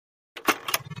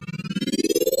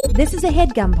This is a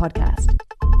HeadGum podcast.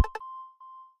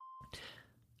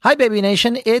 Hi, Baby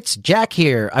Nation. It's Jack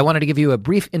here. I wanted to give you a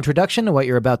brief introduction to what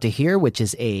you're about to hear, which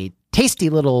is a tasty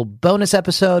little bonus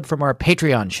episode from our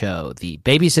Patreon show, the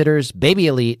Babysitters, Baby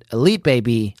Elite, Elite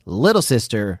Baby, Little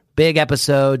Sister, Big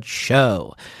Episode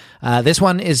Show. This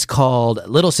one is called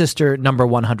Little Sister number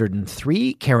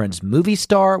 103, Karen's Movie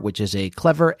Star, which is a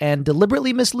clever and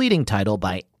deliberately misleading title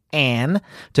by Anne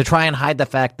to try and hide the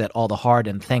fact that all the hard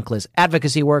and thankless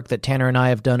advocacy work that Tanner and I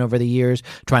have done over the years,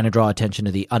 trying to draw attention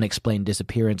to the unexplained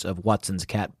disappearance of Watson's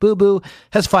cat Boo Boo,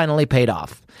 has finally paid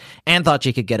off. Anne thought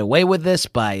she could get away with this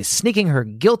by sneaking her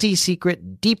guilty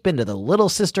secret deep into the Little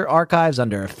Sister archives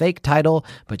under a fake title,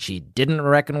 but she didn't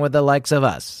reckon with the likes of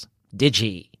us. Did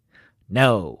she?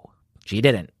 No, she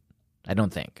didn't. I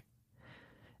don't think.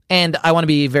 And I want to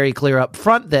be very clear up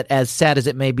front that as sad as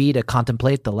it may be to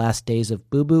contemplate the last days of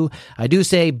Boo Boo, I do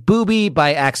say booby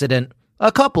by accident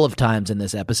a couple of times in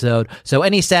this episode, so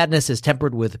any sadness is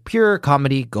tempered with pure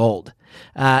comedy gold.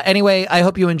 Anyway, I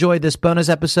hope you enjoyed this bonus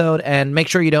episode, and make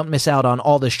sure you don't miss out on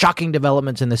all the shocking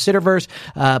developments in the Sitterverse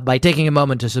by taking a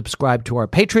moment to subscribe to our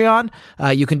Patreon.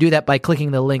 You can do that by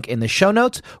clicking the link in the show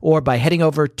notes or by heading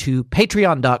over to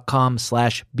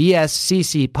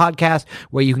patreon.com/BSCC podcast,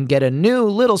 where you can get a new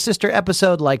Little Sister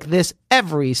episode like this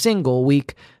every single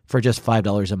week for just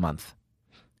 $5 a month.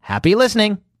 Happy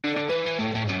listening!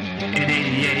 In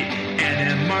 88,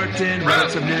 Anna Martin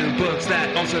wrote some new books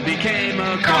that also became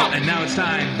a cult. And now it's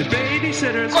time. The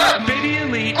Babysitters, Baby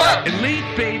Elite,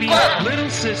 Elite Baby, Little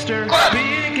Sister,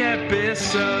 Big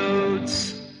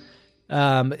Episodes.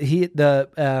 I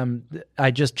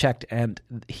just checked and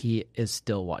he is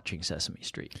still watching Sesame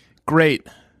Street. Great.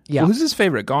 Yeah. Well, who's his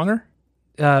favorite? Gonger?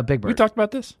 Big Bird. We talked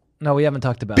about this? No, we haven't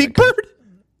talked about Big it. Bird?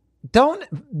 Don't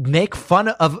make fun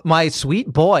of my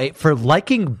sweet boy for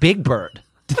liking Big Bird.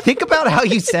 Think about how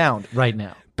you sound right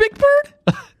now. Big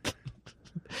Bird?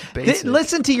 Basic.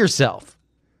 Listen to yourself.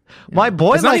 My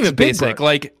boy It's likes not even Big basic. Bird.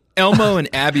 Like, Elmo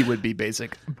and Abby would be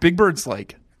basic. Big Bird's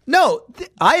like, No,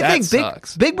 I That think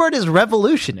sucks. Big Bird is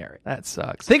revolutionary. that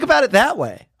sucks. Think about it that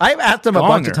way. I've asked him a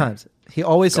bunch of Gonger. times. He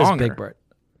always says Gonger. Big Bird.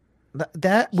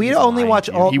 That we He's only lying watch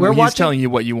to you. all. We're He's watching. telling you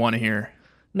what you want to hear.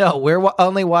 No, we're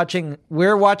only watching.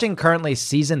 We're watching currently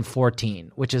season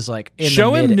 14, which is like in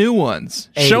Show the him mid- new ones.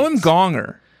 Show him 80s.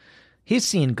 Gonger. He's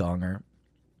seen Gonger.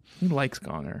 He likes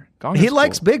Gonger. Gonger's He cool.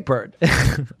 likes Big Bird.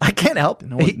 I can't help.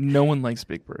 No one likes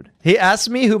Big Bird. He asked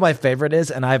me who my favorite is,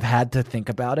 and I've had to think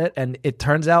about it. And it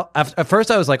turns out, at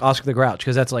first I was like Oscar the Grouch,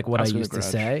 because that's like what Oscar I the used to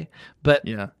Grouch. say. But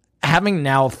Yeah. having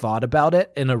now thought about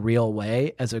it in a real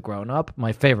way as a grown-up,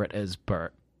 my favorite is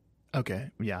Bert.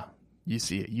 Okay. Yeah. You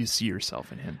see it. You see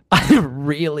yourself in him. I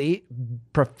really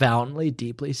profoundly,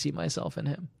 deeply see myself in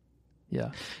him.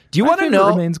 Yeah. Do you My want to favorite know?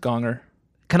 Remains Gonger.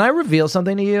 Can I reveal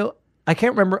something to you? I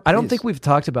can't remember. I don't Please. think we've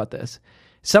talked about this.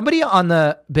 Somebody on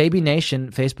the Baby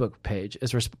Nation Facebook page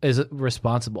is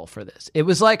responsible for this. It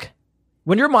was like,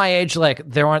 when you're my age, like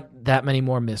there aren't that many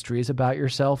more mysteries about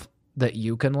yourself that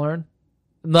you can learn.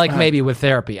 Like maybe with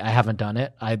therapy. I haven't done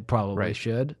it. I probably Right.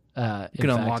 should. You can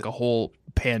unlock a whole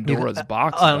Pandora's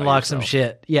box. Unlock some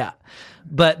shit. Yeah.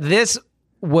 But this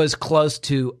was close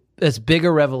to as big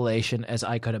a revelation as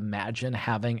I could imagine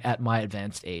having at my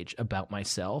advanced age about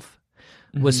myself.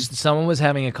 Was someone was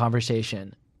having a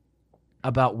conversation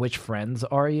about which friends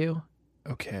are you?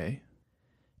 Okay.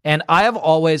 And I have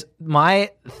always,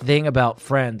 my thing about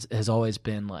friends has always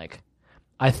been like,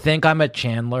 I think I'm a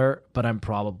Chandler, but I'm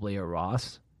probably a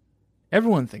Ross.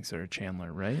 Everyone thinks they're a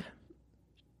Chandler, right?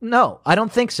 No, I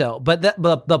don't think so. But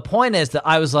the point is that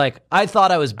I was like, I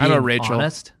thought I was being I'm a Rachel.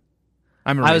 honest.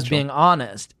 I'm a I was Rachel, being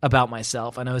honest about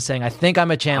myself, and I was saying, I think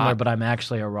I'm a Chandler, Hot. but I'm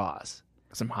actually a Ross.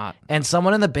 'cause I'm hot. And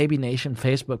someone in the Baby Nation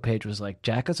Facebook page was like,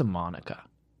 Jack is a Monica.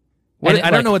 What, And it, I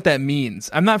don't like, know what that means.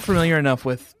 I'm not familiar enough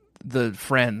with the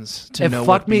friends to It know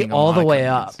what fucked me being a all the Monica way means.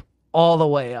 up. All the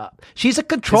way up. She's a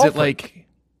control Is it freak.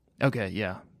 like, okay,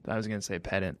 yeah. I was going to say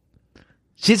pedant.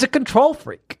 She's a control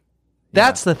freak.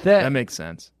 That's the thing. That makes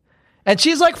sense. And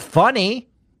she's like funny.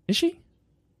 Is she?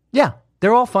 Yeah,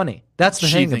 they're all funny. That's the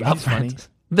She thing thinks about she's funny? friends.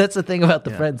 That's the thing about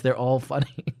the Yeah. friends. They're all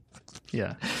funny.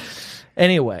 Yeah.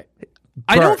 Anyway.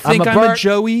 I don't Bert. think I'm a Bert.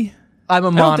 Joey. I'm a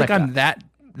I don't Monica. think I'm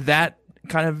that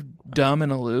kind of dumb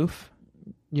and aloof.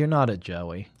 You're not a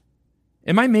Joey.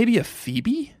 Am I maybe a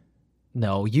Phoebe?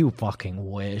 No, you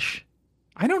fucking wish.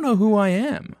 I don't know who I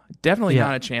am. Definitely Yeah.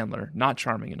 not a Chandler. Not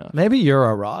charming enough. Maybe you're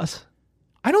a Ross.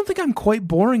 I don't think I'm quite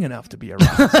boring enough to be a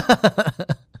Ross.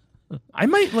 I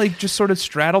might like just sort of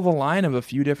straddle the line of a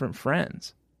few different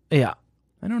friends. Yeah.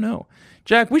 I don't know.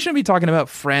 Jack, we shouldn't be talking about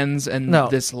friends and No.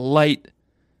 this light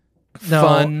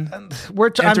fun. I'm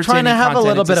trying entertaining to have a content.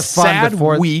 little It's bit a of fun sad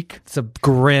before week. It's a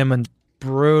grim and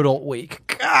brutal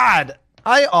week. God,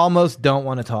 I almost don't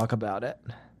want to talk about it.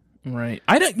 Right.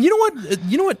 I don't. You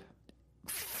know what?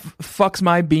 Fucks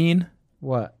my bean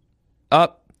What?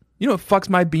 up. You know what fucks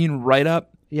my bean right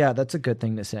up? Yeah, that's a good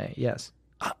thing to say. Yes.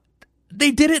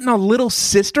 They did it in a little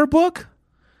sister book.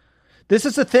 This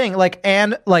is the thing.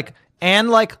 Anne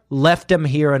left him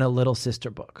here in a Little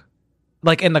Sister book,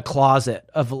 like in the closet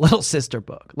of a Little Sister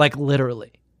book, like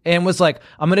literally, and was like,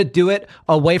 "I'm gonna do it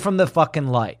away from the fucking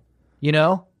light," you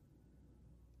know.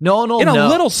 No. In a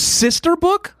Little Sister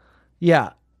book?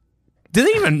 Yeah. Did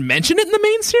they even mention it in the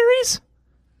main series?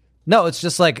 No, it's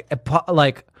just like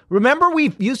remember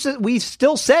we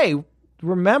still say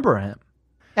remember him,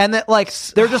 and that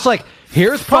they're just like,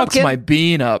 here's Fucks Pumpkin. my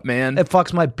bean up, man. It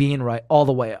fucks my bean right all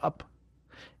the way up.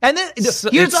 And then here's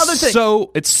the other thing.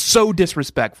 It's so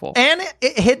disrespectful. And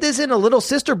it hid this in a Little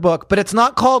Sister book, but it's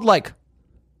not called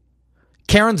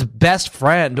Karen's best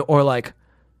friend or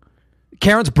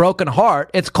Karen's broken heart.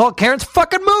 It's called Karen's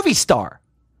fucking movie star.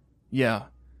 Yeah.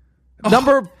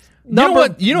 Number You know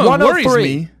what 103. worries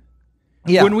me?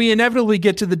 Yeah. When we inevitably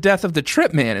get to the death of the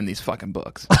Trip Man in these fucking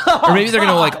books. Or maybe they're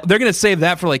gonna save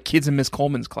that for kids in Miss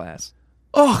Coleman's class.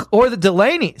 Oh, or the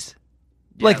Delaney's.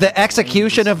 The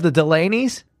execution of the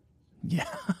Delaney's. Yeah.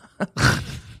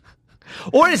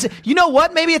 Or is it, you know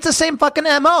what? Maybe it's the same fucking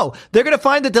MO. They're going to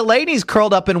find the Delaney's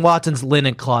curled up in Watson's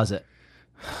linen closet.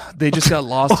 They just got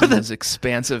lost in this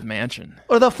expansive mansion.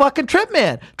 Or the fucking Trip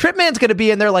Man. Trip Man's going to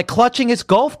be in there clutching his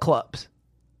golf clubs.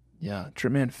 Yeah,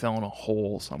 Trip Man fell in a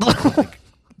hole somewhere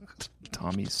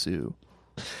Tommy Sue.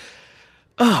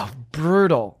 Oh,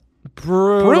 brutal.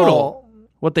 Brutal.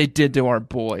 What they did to our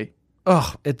boy.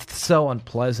 Oh, it's so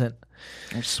unpleasant.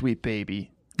 Our sweet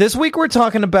baby. This week we're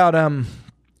talking about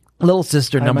Little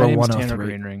Sister number my name's 103. Tanner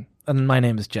Greenring. And my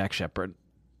name is Jack Shepard.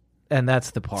 And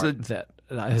that's the part that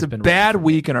has It's a been bad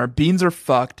week, and our beans are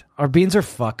fucked, Our beans are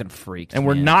fucking freaked. and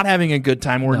we're man. not having a good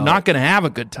time. We're No. not going to have a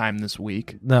good time this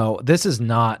week. No, this is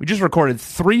not. We just recorded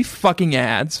 3 fucking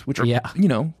ads, which are, Yeah.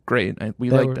 Great. We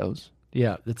They like were- those.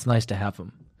 Yeah, it's nice to have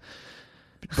them.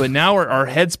 But now our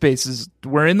headspace is,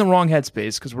 we're in the wrong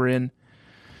headspace because we're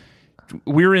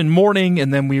in mourning,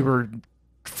 and then we were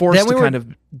forced Then we to were kind of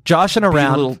joshing be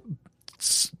around. little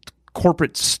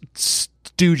corporate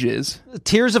stooges.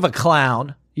 Tears of a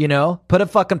clown, paint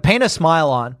a smile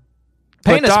on.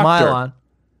 Paint But a smile doctor, on.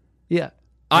 Yeah.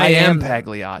 I am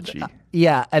Pagliacci.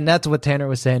 Yeah, and that's what Tanner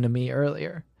was saying to me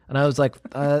earlier. And I was like,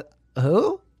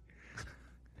 who?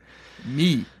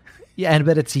 Me. Yeah,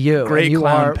 but it's you. Great and you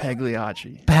clown are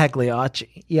Pagliacci.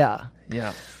 Pagliacci. Yeah.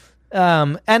 Yeah.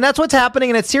 And that's what's happening,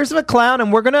 and it's Tears of a Clown,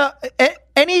 and we're gonna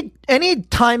any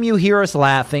time you hear us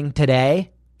laughing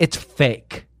today, it's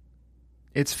fake.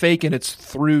 It's fake, and it's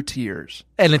through tears.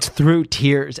 And it's through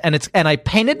tears. And I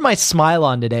painted my smile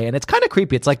on today, and it's kind of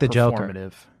creepy. It's like the Joker.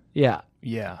 Performative. Yeah.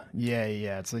 Yeah.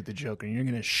 It's like the Joker. You're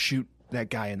going to shoot that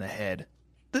guy in the head.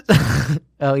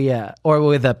 Oh yeah. Or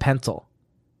with a pencil.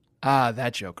 Ah,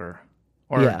 that Joker.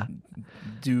 Or Yeah.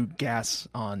 do gas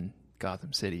on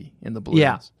Gotham City in the balloons.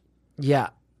 Yeah. Yeah.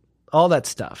 All that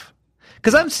stuff.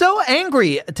 Because I'm so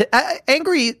angry.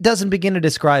 Angry doesn't begin to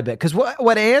describe it. Because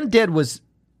what Anne did was...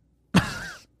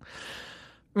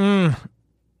 How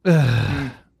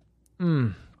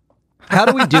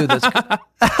do we do this?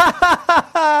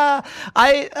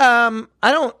 I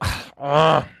don't...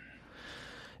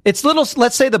 It's little...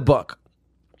 Let's say the book.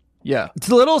 Yeah. It's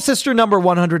Little Sister number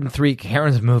 103,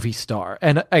 Karen's movie star.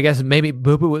 And I guess maybe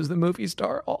Boo Boo was the movie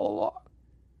star all along.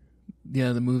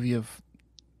 Yeah, the movie of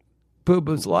Boo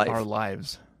Boo's life. our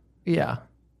lives. Yeah.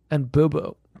 And Boo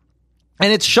Boo.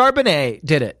 And it's Charbonnet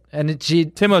did it. And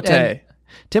Timothée.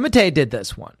 Timothée did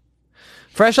this one.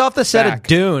 Fresh off the set of Back.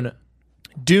 Dune.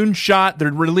 Dune shot.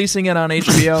 They're releasing it on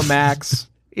HBO Max.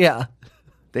 Yeah.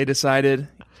 They decided,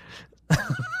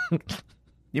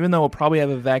 even though we'll probably have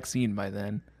a vaccine by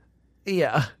then,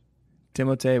 Yeah.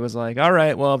 Timothée was like, all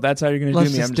right, well, if that's how you're going to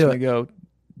Let's do me, just I'm do just going to go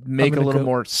make a gonna little go-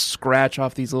 more scratch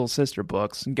off these Little Sister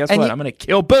books. And guess And what? I'm going to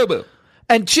kill Boo Boo.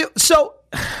 And so,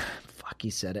 fuck, he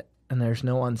said it. And there's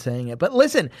no one saying it. But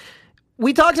listen,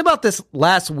 we talked about this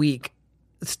last week.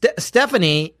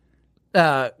 Stephanie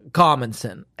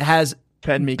Commonson has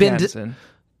Padme been Cattinson.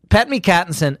 Padme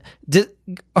Cattinson,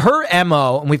 her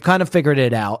MO, and we've kind of figured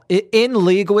it out, in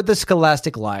League with the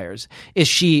Scholastic Liars, is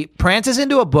she prances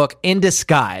into a book in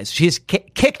disguise. She's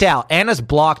kicked out. Anna's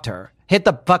blocked her, hit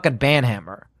the fucking ban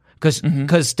hammer,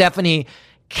 because Stephanie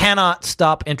cannot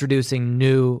stop introducing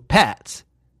new pets.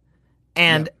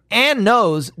 And Anne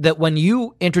knows that when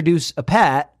you introduce a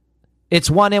pet, it's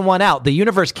one in, one out. The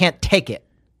universe can't take it.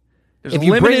 There's If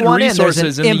you limited bring one in, there's an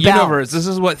resources in the imbalance. universe. This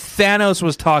is what Thanos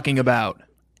was talking about.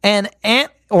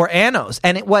 Or Anos.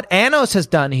 And what Anos has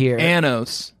done here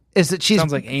Anos. is that she's...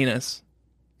 Sounds like anus.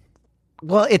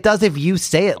 Well, it does if you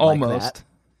say it like Almost. that.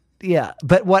 Yeah,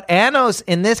 but what Anos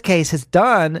in this case has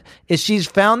done is she's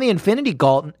found the Infinity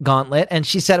Gauntlet, and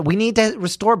she said, we need to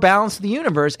restore balance to the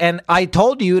universe, and I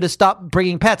told you to stop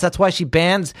bringing pets. That's why she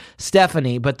bans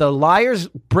Stephanie, but the liars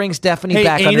bring Stephanie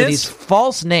back under Anus? these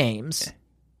false names.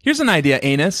 Here's an idea,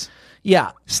 anus.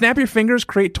 Yeah, Snap your fingers,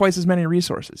 create twice as many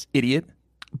resources. Idiot.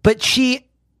 but she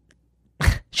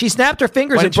snapped her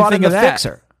fingers Why and didn't you brought in think the of that?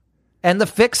 Fixer. And the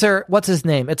Fixer, what's his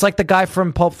name? It's like the guy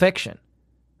from Pulp Fiction.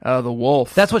 Oh, the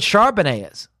wolf. That's what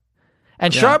Charbonnet is.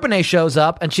 And Yeah. Charbonnet shows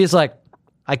up, and she's like,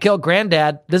 I killed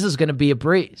Granddad. This is going to be a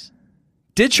breeze.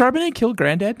 Did Charbonnet kill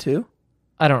Granddad too?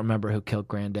 I don't remember who killed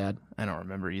Granddad. I don't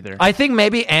remember either. I think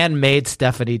maybe Anne made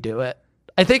Stephanie do it.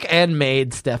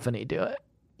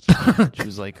 She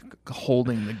was like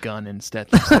holding the gun in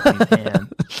Stephanie's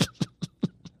hand.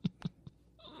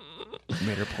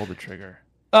 Made her pull the trigger.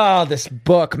 Oh, this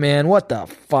book, man. What the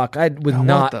fuck? I would Oh,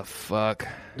 not. What the fuck?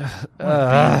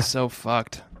 I'm so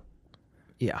fucked.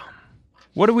 Yeah.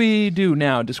 What do we do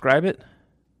now? Describe it?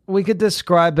 We could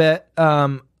describe it.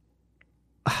 I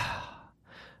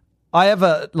have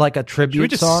a Should tribute we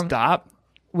just song. stop?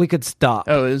 We could stop.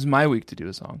 Oh, it is my week to do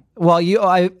a song. Well,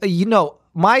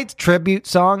 my tribute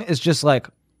song is just like,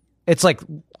 it's like,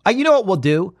 you know what we'll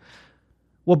do?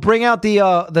 We'll bring out the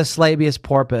Slabius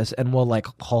Porpoise and we'll like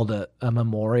hold a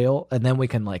memorial, and then we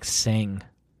can like sing.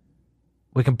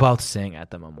 We can both sing at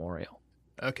the memorial.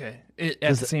 Okay. At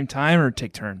the same time or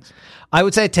take turns? I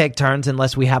would say take turns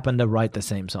unless we happen to write the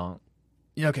same song.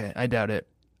 Yeah, okay, I doubt it.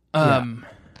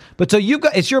 But so you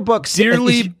got, it's your book.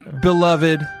 Dearly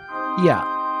beloved,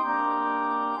 Yeah.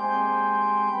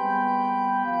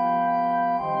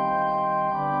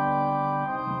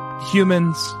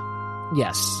 humans,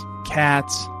 Yes.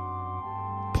 cats,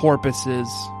 porpoises,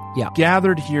 Yeah.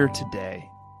 gathered here today.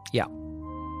 Yeah.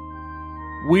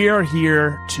 We are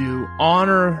here to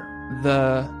honor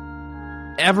the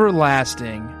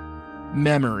everlasting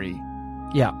memory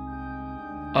Yeah.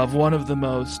 of one of the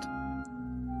most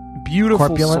beautiful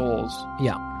Corpulent? souls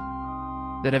Yeah.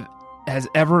 that has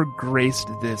ever graced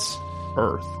this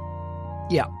earth.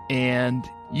 Yeah. And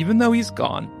even though he's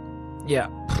gone, Yeah.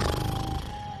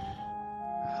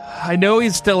 I know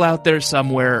he's still out there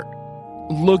somewhere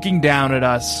looking down at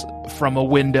us from a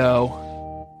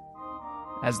window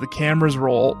as the cameras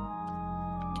roll.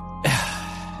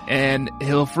 And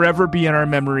he'll forever be in our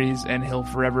memories, and he'll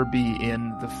forever be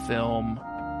in the film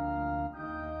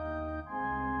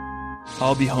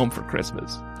I'll Be Home for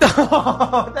Christmas.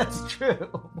 Oh, that's true.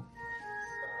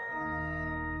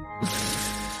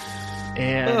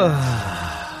 And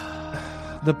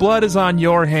the blood is on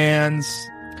your hands,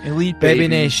 Elite Baby Babies,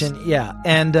 Nation. Yeah.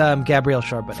 And Gabrielle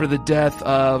Charbonnet. for the death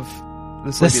of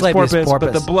the Slabius Slabius Porpoise. But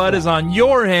Porpoise, the blood yeah. is on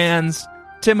your hands,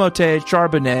 Timothée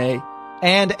Charbonnet.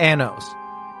 And Anos.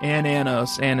 And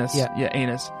Anus,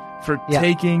 Yeah. for Yeah.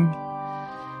 taking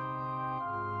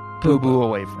Boo Boo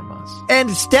away from us. And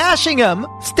stashing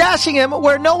him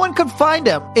where no one could find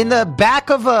him, in the back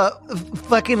of a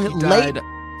fucking late died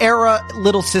era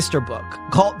Little Sister book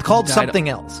called died something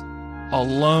else.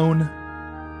 alone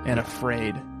and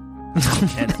afraid and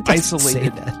It doesn't isolated. say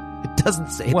that. It doesn't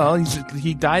say Well,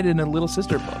 he died in a Little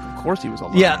Sister book. Of course, he was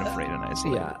alone Yeah. and afraid and that.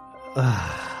 isolated. Yeah.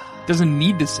 Doesn't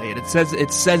need to say it. It says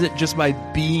it just by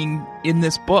being in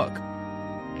this book.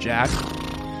 Jack.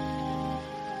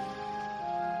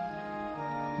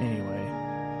 Anyway.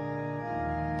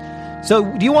 So,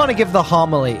 do you want to give the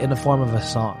homily in the form of a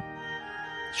song?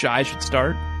 I should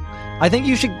start. I think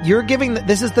you should. You're giving.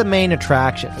 This is the main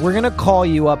attraction. We're gonna call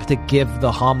you up to give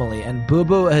the homily, and Boo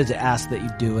Boo has asked that you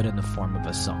do it in the form of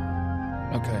a song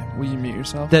Okay. Will you mute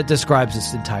yourself? that describes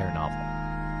this entire novel.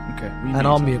 Okay. Will you And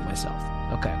I'll yourself? mute myself.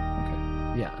 Okay.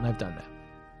 Okay. Yeah, and I've done that.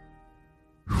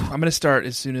 I'm gonna start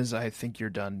as soon as I think you're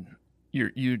done.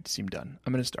 You seem done.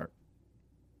 I'm gonna start.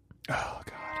 Oh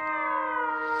God.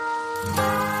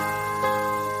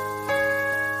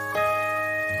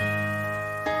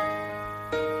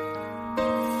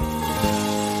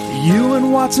 You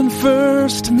and Watson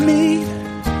first meet.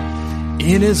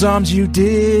 In his arms you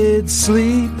did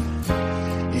sleep.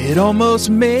 It almost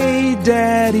made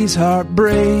Daddy's heart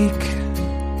break.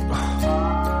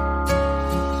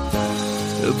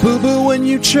 Boo-boo, when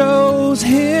you chose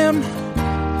him,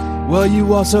 well,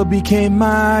 you also became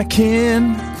my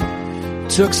kin.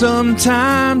 Took some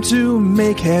time to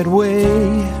make headway.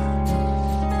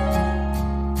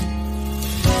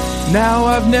 Now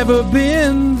I've never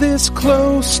been this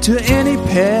close to any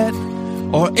pet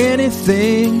or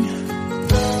anything.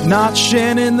 not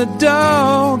Shannon the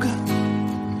dog,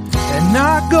 and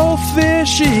not go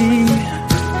fishy.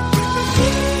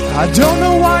 I don't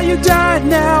know why you died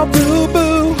now,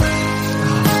 boo-boo.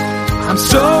 I'm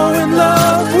so in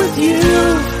love with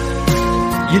you.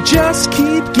 You just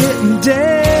keep getting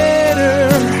deader.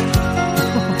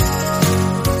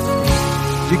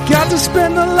 You got to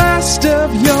spend the last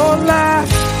of your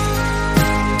life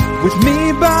with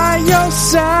me by your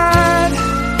side,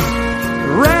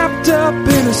 wrapped up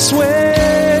in a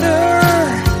sweater.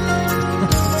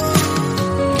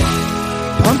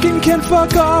 Pumpkin can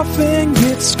fuck off and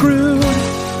get screwed.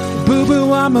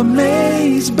 Boo-boo, I'm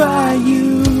amazed by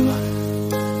you.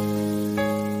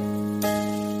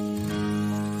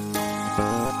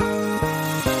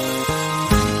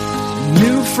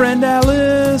 New friend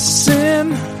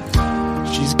Allison,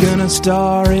 she's gonna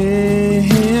star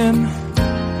in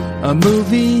a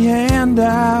movie and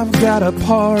I've got a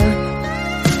part.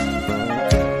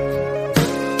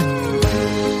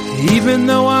 Even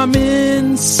though I'm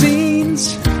in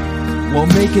scenes,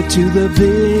 won't make it to the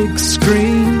big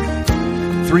screen.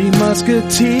 Three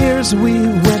Musketeers, we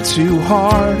went too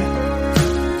hard.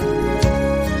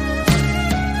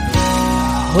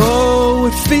 Oh,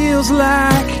 it feels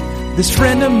like this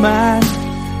friend of mine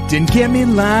didn't get me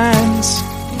lines.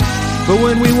 But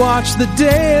when we watch the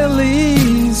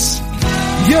dailies,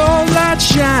 your light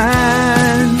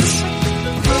shines.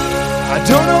 I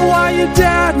don't know why you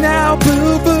died now,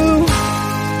 boo-boo.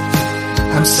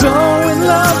 I'm so in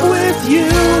love with you.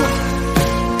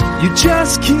 You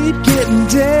just keep getting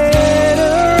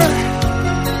deader.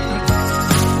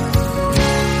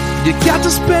 You got to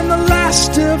spend the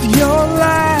last of your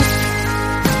life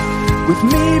with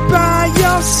me by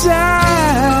your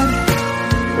side,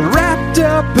 wrapped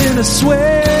up in a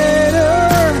sweater.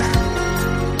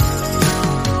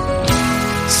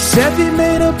 Seth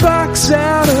made a box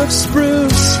out of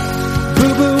spruce.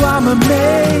 Boo-boo, I'm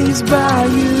amazed by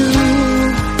you.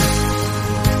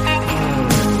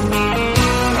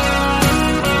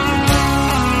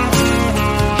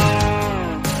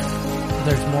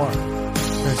 There's more.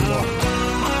 There's more.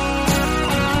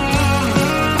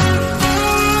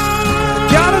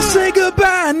 Gotta say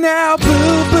goodbye now,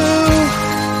 boo-boo.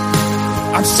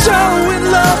 I'm so in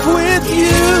love with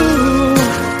you.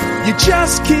 You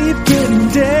just keep getting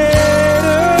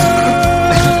deader.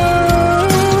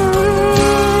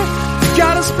 You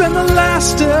gotta spend the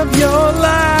last of your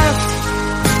life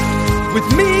with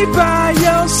me by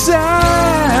your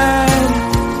side,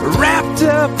 wrapped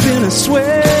up in a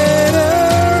sweater.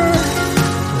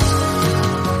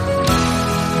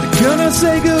 You're gonna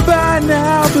say goodbye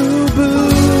now, boo-boo.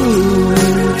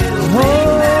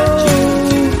 Oh,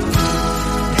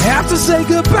 have to say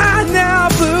goodbye now,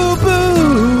 boo-boo.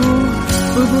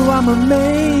 Boo-boo, I'm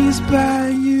amazed by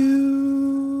you.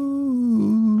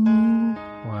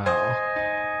 Wow.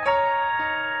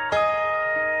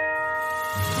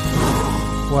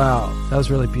 Wow, that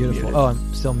was really beautiful. Muted. Oh,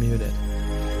 I'm still muted.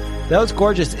 That was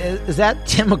gorgeous. Is that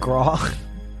Tim McGraw?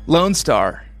 Lone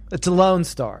Star. It's a Lone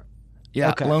Star.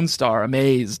 Yeah, Okay. Lone Star.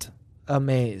 Amazed.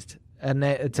 Amazed. And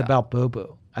it's about Boo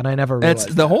Boo. And I never realized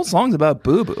The that. whole song's about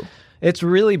Boo Boo. It's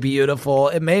really beautiful.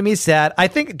 It made me sad. I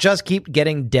think Just Keep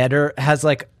Getting Deader has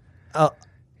like I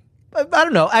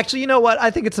don't know. Actually, you know what?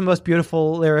 I think it's the most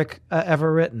beautiful lyric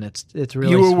ever written. It's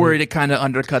really You were sweet. worried it kind of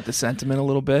undercut the sentiment a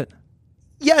little bit?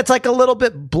 Yeah, it's like a little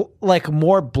bit like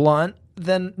more blunt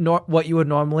than what you would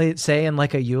normally say in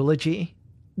like a eulogy.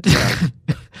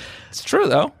 It's true,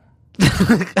 though.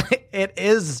 It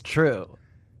is true,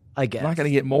 I guess. I'm not going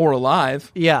to get more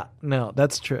alive. Yeah, no,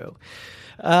 that's true.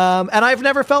 And I've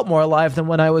never felt more alive than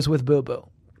when I was with Boo Boo.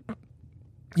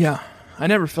 Yeah, I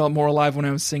never felt more alive when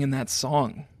I was singing that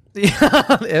song.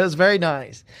 It was very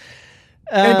nice.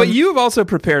 But you've also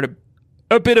prepared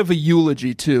a bit of a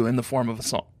eulogy, too, in the form of a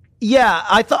song. Yeah,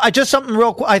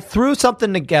 I threw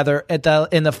something together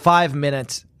in the 5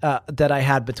 minutes that I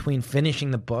had between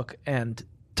finishing the book and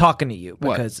talking to you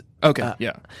because Okay,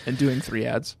 yeah, and doing 3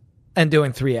 ads. And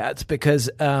doing 3 ads because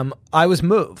I was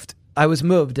moved.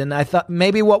 And I thought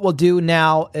maybe what we'll do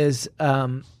now is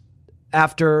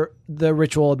after the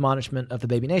ritual admonishment of the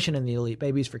Baby Nation and the elite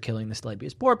babies for killing the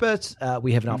Celebius porpoise,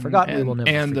 we have not forgotten. We will never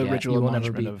and forget. the ritual You will never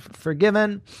admonishment be of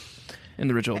forgiven. And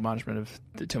the ritual admonishment of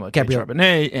Timothée Gabriel.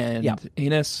 Charbonnet and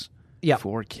Enos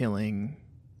for killing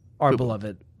our Boo Boo.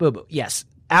 beloved Boo Boo. Yes.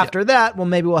 After that,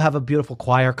 maybe we'll have a beautiful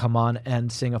choir come on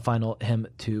and sing a final hymn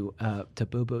to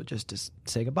Boo Boo just to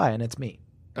say goodbye, and it's me.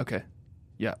 Okay,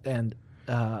 yeah. And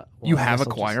you have a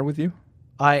choir with you?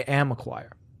 I am a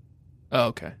choir. Oh,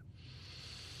 okay.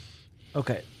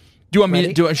 Okay. Do you want me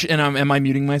Ready? to do it? And am I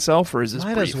muting myself, or is this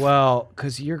Might brief? as well,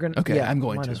 because you're gonna. Okay, yeah, I'm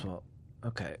going might to. as well.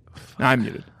 Okay. No, I'm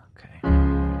muted. Okay.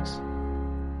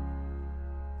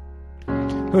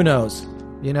 Who knows?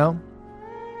 You know?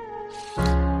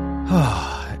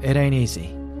 It ain't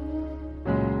easy.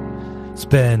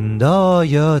 Spend all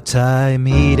your time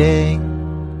eating,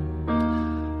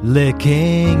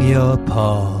 licking your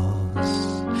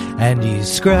paws, and you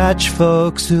scratch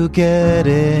folks who get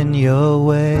in your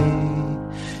way.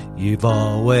 You've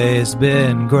always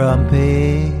been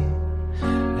grumpy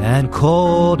and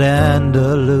cold and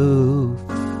aloof,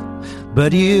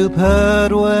 but you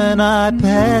purred when I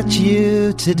pet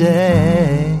you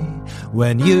today.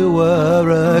 When you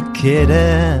were a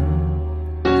kitten,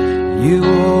 you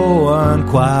weren't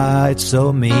quite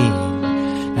so mean,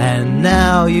 and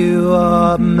now you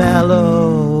are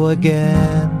mellow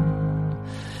again.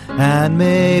 And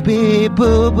maybe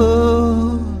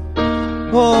boo-boo,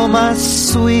 oh my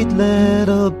sweet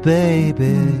little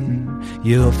baby,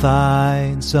 you'll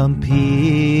find some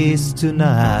peace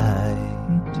tonight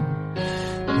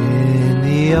in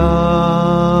the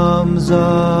arms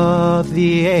of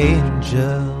the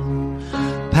angel.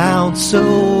 Pounce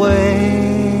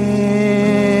away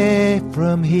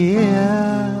from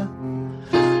here,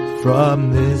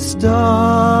 from this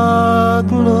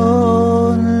dark,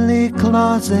 lonely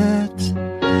closet,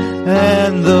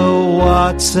 and the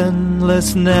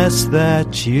Watsonlessness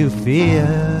that you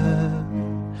fear.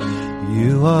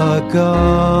 You are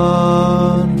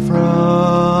gone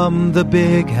from the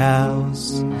big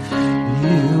house.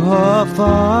 You are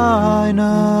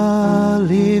finally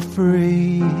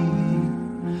free.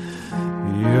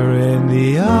 You're in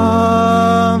the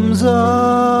arms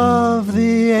of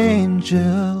the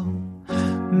angel.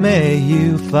 May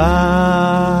you find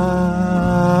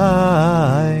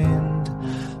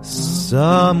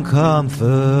some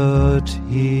comfort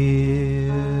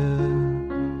here.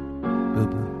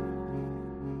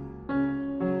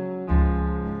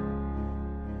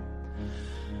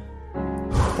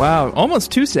 Wow,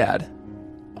 almost too sad.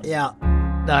 Yeah,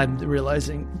 I'm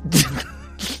realizing.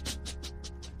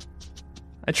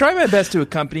 I tried my best to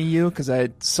accompany you because I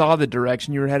saw the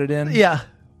direction you were headed in. Yeah,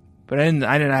 but I didn't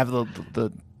have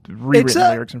the rewritten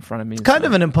lyrics in front of me. It's kind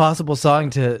of an impossible song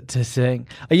to sing.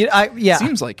 Yeah,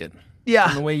 seems like it. Yeah,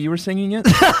 from the way you were singing it.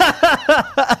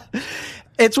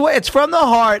 It's from the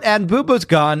heart, and Boo Boo's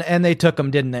gone, and they took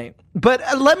him, didn't they? But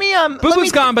Boo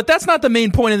Boo's gone, but that's not the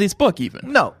main point of this book, even.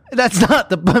 No, that's not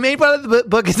the main part of the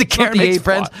book. Is that Karen makes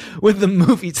friends with the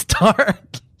movie star.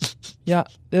 Yeah,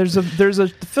 there's a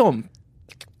film.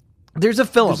 There's a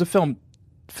film. There's a film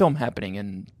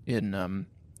happening in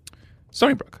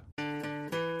Stony Brook.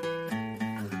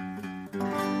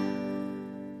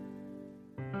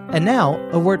 And now,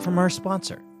 a word from our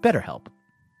sponsor, BetterHelp.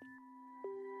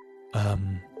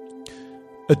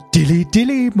 A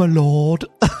dilly, my lord.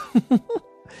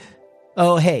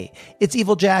 Oh, hey, it's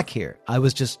Evil Jack here. I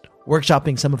was just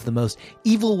workshopping some of the most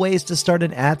evil ways to start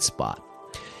an ad spot.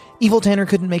 Evil Tanner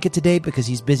couldn't make it today because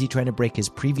he's busy trying to break his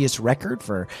previous record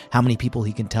for how many people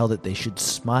he can tell that they should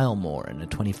smile more in a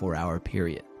 24-hour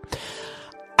period.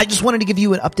 I just wanted to give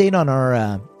you an update on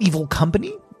our evil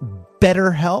company,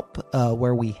 BetterHelp,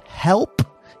 where we help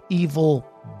evil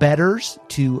bettors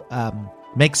to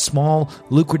make small,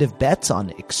 lucrative bets on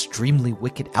extremely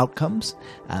wicked outcomes.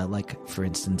 Like, for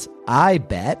instance, I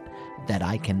bet that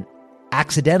I can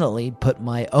accidentally put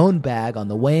my own bag on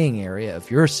the weighing area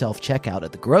of your self-checkout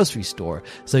at the grocery store,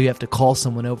 so you have to call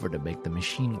someone over to make the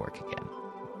machine work again.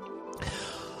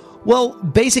 Well,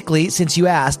 basically, since you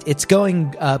asked, it's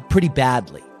going pretty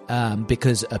badly.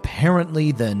 Because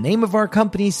apparently the name of our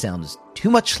company sounds too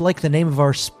much like the name of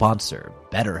our sponsor,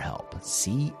 BetterHelp.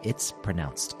 See, it's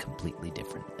pronounced completely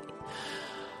differently.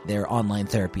 They're online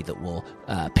therapy that will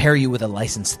pair you with a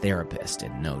licensed therapist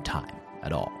in no time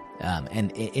at all.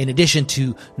 And in addition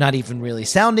to not even really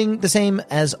sounding the same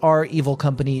as our evil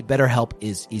company, BetterHelp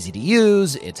is easy to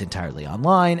use, it's entirely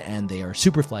online, and they are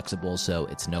super flexible, so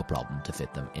it's no problem to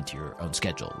fit them into your own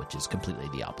schedule, which is completely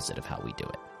the opposite of how we do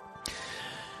it.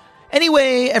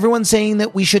 Anyway, everyone's saying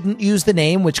that we shouldn't use the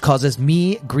name, which causes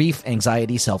me grief,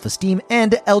 anxiety, self-esteem,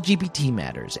 and LGBT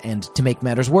matters. And to make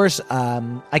matters worse,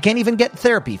 I can't even get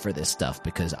therapy for this stuff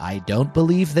because I don't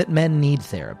believe that men need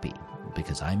therapy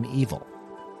because I'm evil.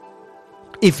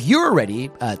 If you're ready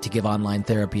to give online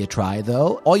therapy a try,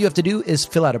 though, all you have to do is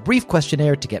fill out a brief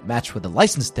questionnaire to get matched with a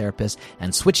licensed therapist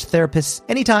and switch therapists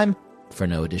anytime for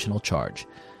no additional charge.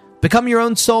 Become your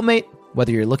own soulmate,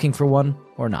 whether you're looking for one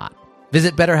or not.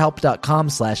 Visit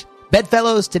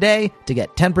BetterHelp.com/Bedfellows today to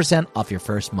get 10% off your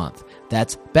first month.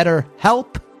 That's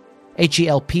BetterHelp,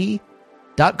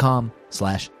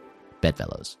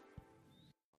 HELP.com/Bedfellows.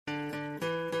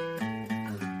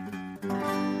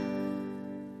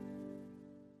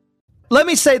 let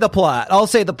me say the plot. I'll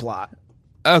say the plot.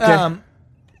 Okay.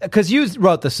 Because you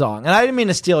wrote the song, and I didn't mean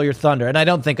to steal your thunder, and I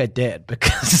don't think I did,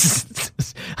 because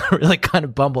I really kind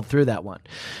of bumbled through that one.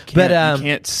 You But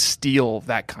can't steal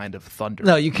that kind of thunder.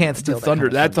 no, you can't steal the thunder.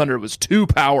 That thunder was too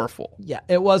powerful. Yeah,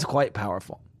 it was quite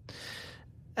powerful.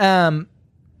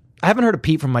 I haven't heard a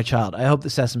peep from my child. I hope the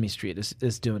Sesame Street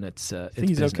is doing its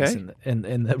he's business okay.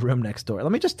 in the room next door.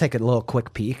 Let me just take a little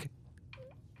quick peek.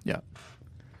 Yeah.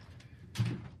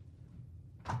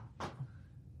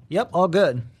 Yep, all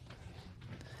good.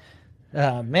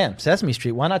 Man, Sesame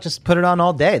Street, why not just put it on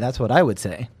all day? That's what I would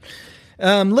say.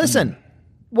 Listen,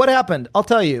 what happened? I'll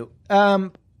tell you.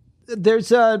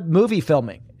 There's a movie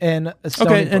filming in Stony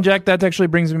Okay, Brook. and Jack, that actually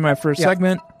brings me to my first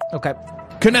segment. Okay.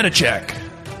 Kinetic.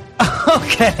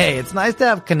 Okay, it's nice to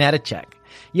have Kinetic.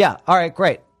 Yeah, all right,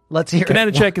 great. Let's hear it.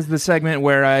 Kinetic is the segment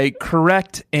where I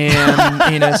correct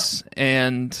Enos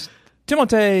and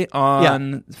Timote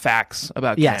on facts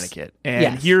about Yes. Connecticut. And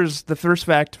Yes. here's the first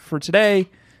fact for today.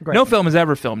 Great. No film is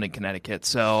ever filmed in Connecticut,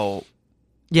 so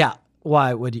Yeah,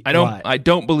 why would you? Why? I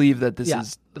don't believe that this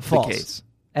is false. the case.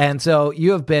 And so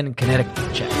you have been Kinetic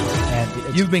checked. And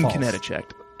it's You've been false. Kinetic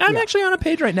checked. I'm actually on a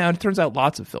page right now, and it turns out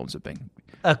lots of films have been.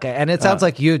 Okay, and it sounds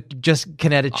like you just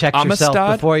Kinetic checked yourself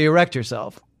Amistad? before you wrecked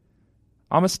yourself.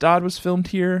 Amistad was filmed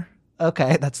here.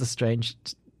 Okay, that's a strange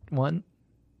one.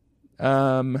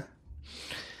 That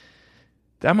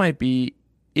might be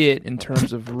it in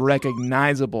terms of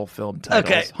recognizable film titles.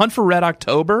 Okay. Hunt for Red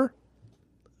October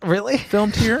Really?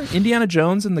 filmed here. Indiana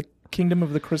Jones and the Kingdom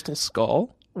of the Crystal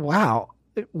Skull. Wow.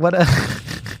 What a...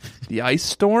 The Ice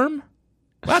Storm.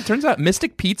 Wow, it turns out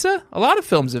Mystic Pizza. A lot of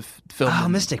films have filmed. Oh,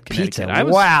 in Mystic Connecticut. Pizza.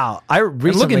 Wow. I And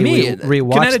recently look at me.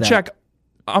 rewatched Kinetic that. check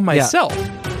on myself.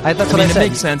 That's I what mean, I it said.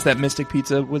 makes sense that Mystic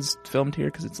Pizza was filmed here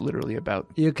because it's literally about.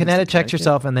 You Kinetic checked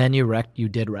yourself, and then you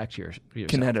did wreck yourself. Kinetic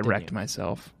didn't wrecked you?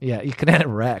 myself. Yeah, you Kinetic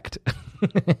wrecked.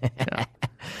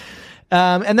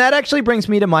 And that actually brings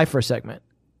me to my first segment.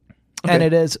 And Okay.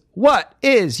 it is, what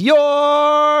is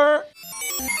your...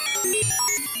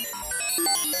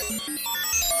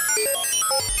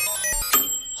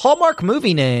 Hallmark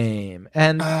movie name?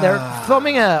 And they're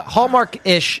filming a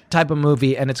Hallmark-ish type of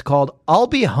movie, and it's called I'll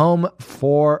Be Home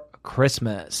for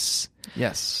Christmas.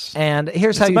 Yes. And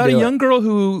here's how It's you about do a it. young girl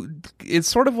who is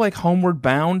sort of like Homeward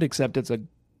Bound, except it's a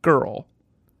girl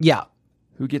Yeah.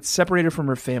 who gets separated from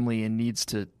her family and needs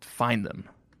to find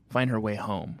her way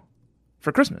home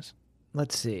for Christmas.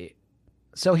 Let's see.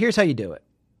 So here's how you do it.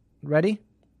 Ready?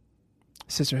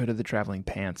 Sisterhood of the Traveling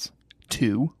Pants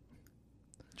 2.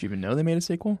 Did you even know they made a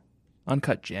sequel?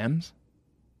 Uncut Gems.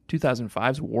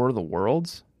 2005's War of the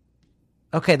Worlds.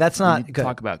 Okay, that's We not need to good.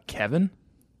 talk about Kevin.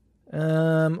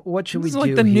 What should This we is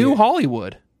like do the new here?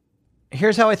 Hollywood.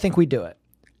 Here's how I think we do it.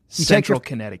 You take Central your-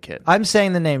 Connecticut. I'm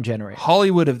saying the name generator.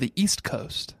 Hollywood of the East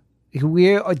Coast.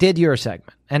 We did your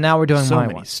segment, and now we're doing So my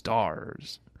many one.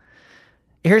 stars.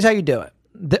 Here's how you do it.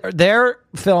 Their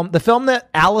film, the film that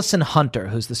Allison Hunter,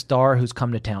 who's the star who's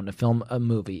come to town to film a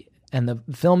movie, and the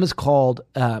film is called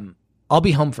I'll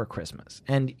Be Home for Christmas.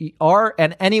 And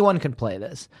anyone can play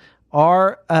this.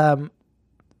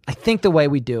 I think the way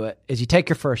we do it is you take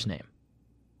your first name.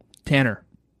 Tanner.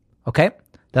 Okay?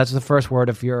 That's the first word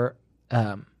of your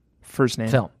First name.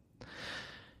 film.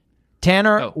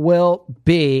 Tanner will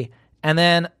be, and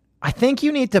then I think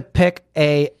you need to pick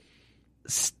a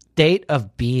state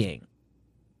of being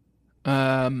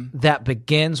that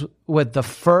begins with the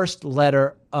first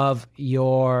letter of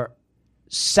your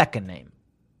second name,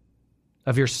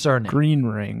 of your surname. Green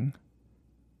Ring.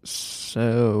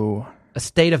 So A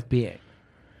state of being.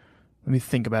 let me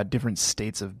think about different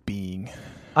states of being.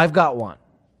 I've got one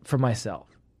for myself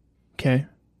Okay.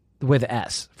 with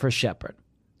S for Shepherd.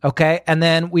 Okay? And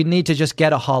then we need to just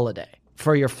get a holiday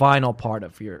for your final part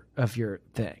of your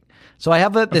thing. So I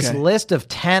have this Okay. list of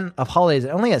 10 of holidays. It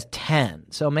only has 10.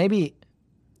 So maybe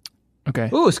Okay.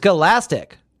 ooh,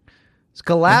 Scholastic.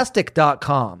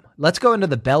 Scholastic.com. Let's go into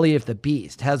the belly of the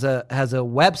beast. Has a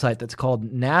website that's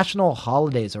called National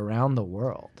Holidays Around the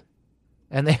World.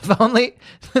 And they've only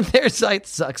their site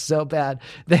sucks so bad.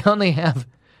 They only have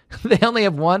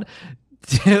 1,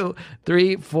 2,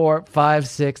 3, 4, 5,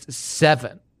 6,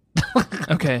 7.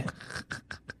 Okay.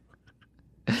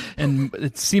 And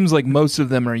it seems like most of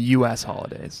them are U.S.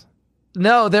 holidays.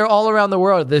 No, they're all around the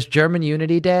world. There's German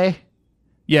Unity Day.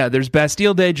 Yeah, there's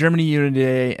Bastille Day, Germany Unity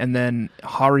Day, and then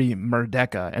Hari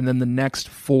Merdeka, and then the next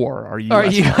 4 are U.S. Are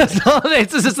holidays. U.S. holidays?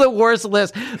 This is the worst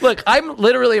list. Look, I'm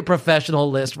literally a professional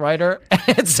list writer,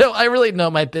 and so I really know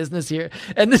my business here.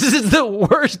 And this is the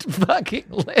worst fucking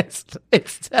list.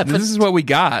 It's 7. This is what we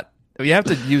got. We have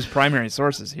to use primary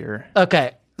sources here.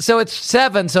 Okay, So it's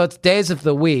 7, so it's days of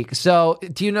the week. So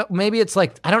do you know, maybe it's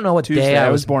like, I don't know what Tuesday. day I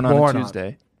was born on a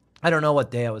Tuesday. I don't know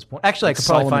what day I was born. Actually, I could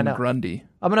Solomon probably find out. Grundy.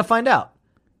 I'm going to find out.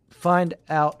 Find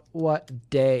out what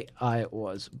day I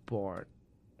was born.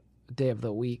 Day of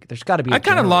the week. There's got to be I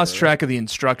kind of lost right? track of the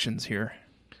instructions here.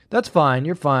 That's fine.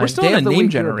 You're fine. We're still Day in of a the name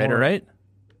week you were generator, born. right?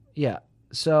 Yeah.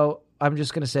 So I'm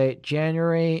just going to say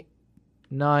January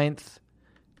 9th.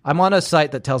 I'm on a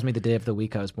site that tells me the day of the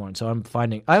week I was born. So I'm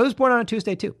finding. I was born on a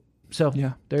Tuesday too. So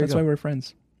Yeah, there that's you go. why we're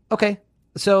friends. Okay.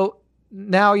 So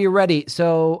now you're ready.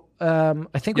 So I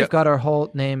think we've got our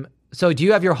whole name. So do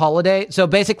you have your holiday? So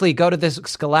basically go to this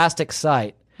Scholastic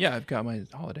site. Yeah, I've got my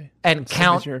holiday. And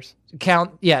Same as yours.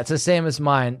 count. Yeah, it's the same as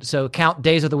mine. So count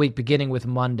days of the week beginning with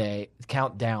Monday.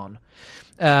 Count down.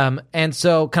 And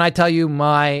so can I tell you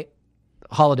my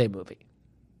holiday movie?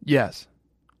 Yes.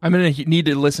 I'm going to need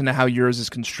to listen to how yours is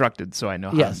constructed so I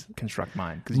know how Yes. to construct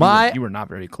mine. Because you were not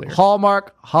very clear.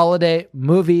 Hallmark holiday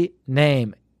movie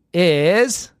name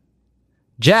is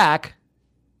Jack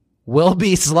Will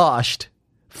Be Sloshed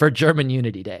for German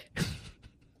Unity Day.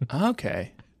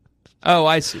 Okay. Oh,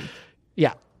 I see.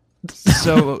 Yeah.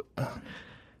 So,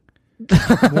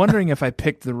 I'm wondering if I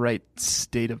picked the right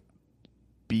state of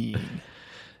being.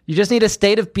 You just need a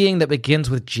state of being that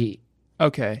begins with G.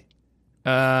 Okay.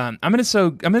 I'm gonna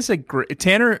say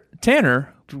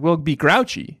Tanner will be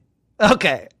grouchy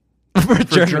Okay. for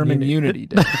German Unity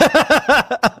Day.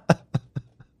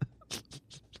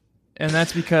 And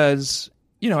that's because,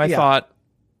 I thought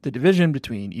the division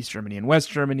between East Germany and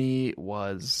West Germany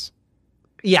was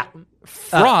Yeah.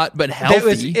 fraught but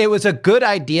healthy. It was a good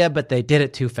idea, but they did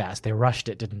it too fast. They rushed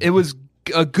it, didn't they? It was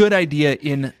a good idea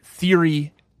in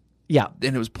theory, Yeah.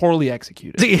 and it was poorly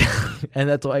executed. And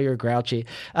that's why you're grouchy.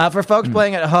 For folks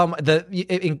playing at home,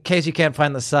 in case you can't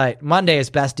find the site, Monday is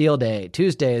Bastille Day.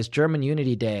 Tuesday is German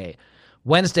Unity Day.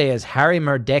 Wednesday is Harry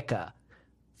Merdeka.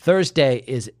 Thursday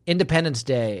is Independence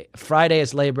Day. Friday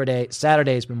is Labor Day.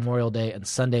 Saturday is Memorial Day. And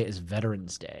Sunday is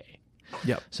Veterans Day.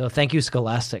 Yep. So thank you,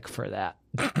 Scholastic, for that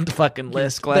fucking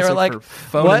list. Scholastic They were like, for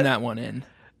phoning what? that one in.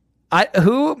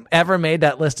 Who ever made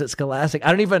that list at Scholastic?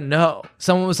 I don't even know.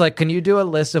 Someone was like, can you do a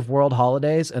list of world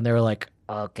holidays? And they were like,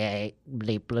 okay,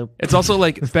 bleep bloop. It's also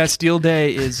like Bastille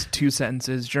Day is 2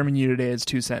 sentences, German Unity Day is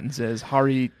 2 sentences,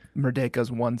 Hari Merdeka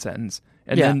is 1 sentence,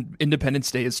 and then Independence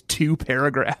Day is 2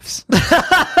 paragraphs.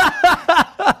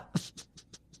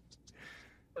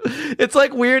 It's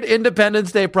like weird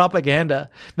Independence Day propaganda.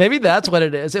 Maybe that's what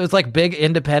it is. It was like big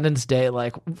Independence Day,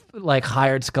 like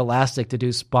hired Scholastic to do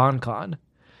SpawnCon.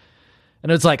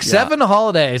 And it's like 7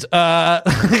 holidays,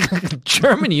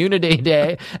 German Unity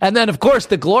Day, and then, of course,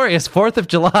 the glorious 4th of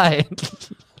July.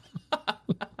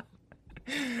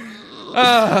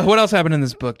 What else happened in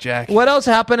this book, Jack? What else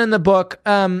happened in the book?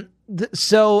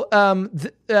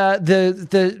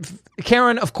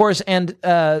 Karen, of course, and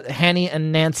Hanny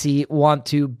and Nancy want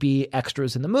to be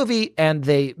extras in the movie, and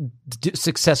they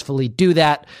successfully do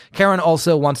that. Karen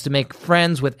also wants to make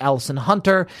friends with Allison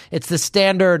Hunter. It's the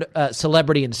standard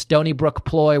celebrity in Stony Brook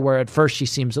ploy, where at first she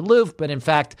seems aloof, but in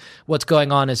fact, what's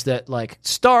going on is that like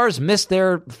stars miss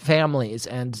their families,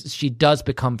 and she does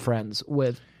become friends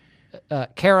with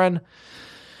Karen.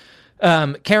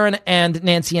 Karen and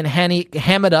Nancy and Hanny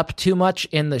ham it up too much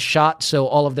in the shot, so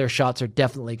all of their shots are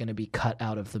definitely going to be cut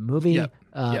out of the movie.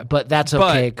 Yep. But that's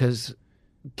okay because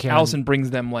Allison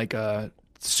brings them like a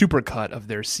super cut of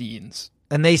their scenes,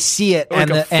 and they see it, like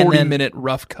and a 40-minute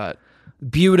rough cut.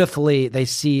 Beautifully, they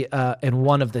see in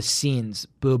one of the scenes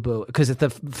Boo Boo, because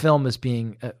the film is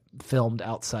being filmed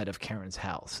outside of Karen's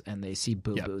house, and they see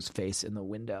Boo Boo's face in the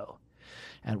window.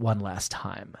 And one last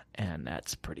time, and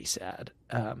that's pretty sad.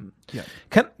 Can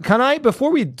I, before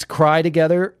we cry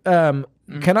together, can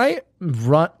I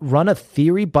run a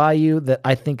theory by you that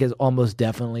I think is almost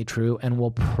definitely true and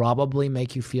will probably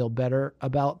make you feel better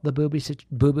about the Boo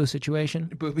Boo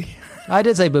situation? Booby. I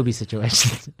did say booby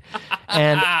situation.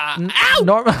 And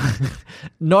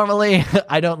normally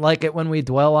I don't like it when we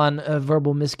dwell on a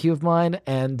verbal miscue of mine,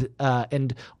 and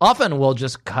often we'll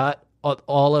just cut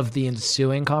all of the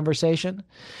ensuing conversation.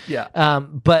 Yeah.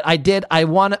 But I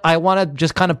want to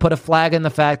just kind of put a flag in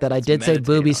the fact that I did say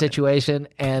booby situation,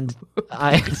 and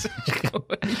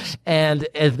and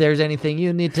if there's anything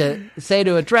you need to say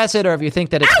to address it, or if you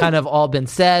think that it's kind of all been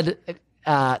said,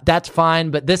 that's fine.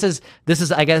 But this is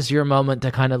I guess your moment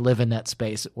to kind of live in that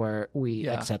space where we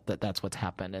accept that that's what's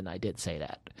happened, and I did say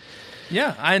that.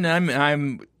 Yeah,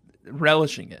 I'm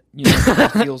relishing it. It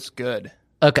feels good.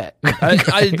 Okay.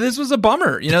 This was a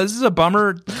bummer. This is a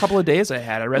bummer couple of days I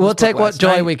had. We'll take what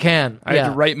joy we can. I had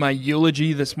to write my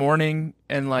eulogy this morning,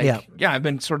 and I've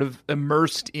been sort of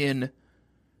immersed in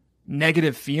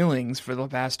negative feelings for the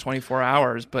past 24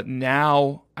 hours, but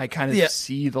now I kind of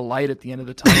see the light at the end of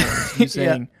the tunnel. You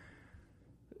saying,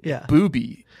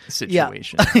 booby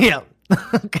situation. Yeah.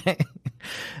 Okay.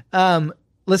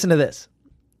 Listen to this.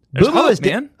 There's Boo-boo hope, is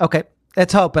man. Okay.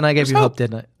 It's hope, and I gave There's you hope, hope.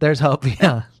 didn't I? There's hope.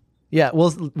 Yeah. Yeah.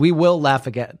 We will laugh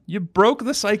again. You broke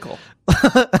the cycle.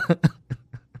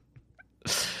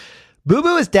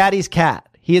 Boo-boo is Daddy's cat.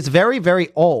 He is very, very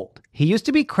old. He used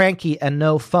to be cranky and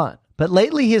no fun, but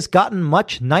lately he has gotten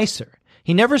much nicer.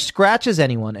 He never scratches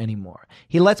anyone anymore.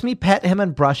 He lets me pet him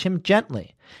and brush him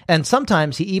gently. And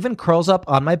sometimes he even curls up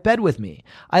on my bed with me.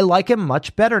 I like him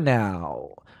much better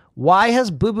now. Why has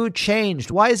Boo-boo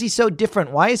changed? Why is he so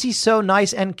different? Why is he so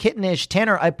nice and kittenish?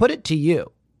 Tanner, I put it to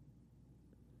you.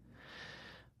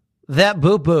 That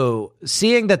Boo-boo,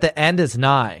 seeing that the end is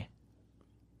nigh,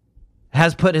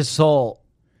 has put his soul,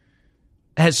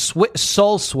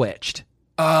 soul switched.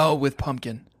 Oh, with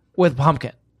Pumpkin. With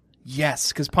Pumpkin. Yes,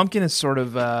 because Pumpkin is sort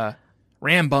of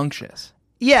rambunctious.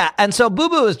 Yeah, and so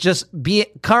Boo-boo is just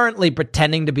currently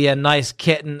pretending to be a nice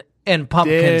kitten in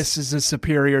Pumpkin's... This is a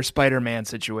superior Spider-Man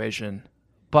situation.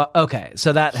 But okay,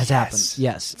 so that has happened.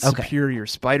 Yes. Okay. Superior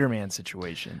Spider-Man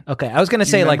situation. Okay, I was going to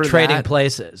say like Trading that?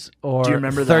 Places or Do you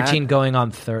remember 13 that? going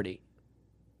on 30.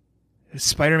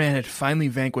 Spider-Man had finally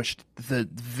vanquished the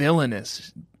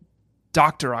villainous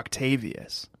Dr.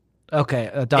 Octavius.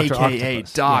 Okay, Dr. AKA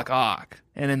Octopus. Doc Ock.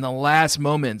 And in the last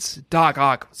moments, Doc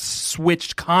Ock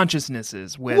switched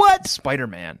consciousnesses with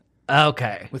Spider-Man.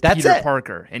 Okay. With That's Peter it.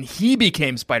 Parker. And he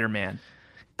became Spider-Man.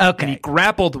 Okay. And he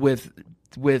grappled with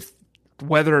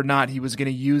whether or not he was going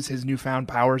to use his newfound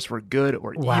powers for good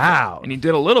or evil. Wow. And he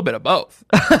did a little bit of both.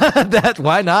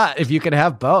 Why not? If you can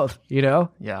have both, you know?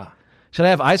 Yeah. Should I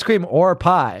have ice cream or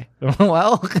pie?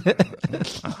 Well,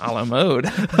 a la mode.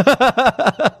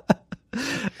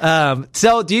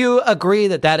 So do you agree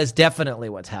that that is definitely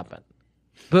what's happened?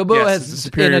 Boo-boo Yes, has it's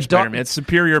superior in a Spider-Man. It's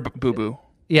superior Boo-boo.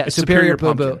 Yeah, It's superior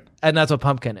Pumpkin. Boo-boo. And that's what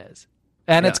Pumpkin is.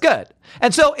 And Yeah. it's good.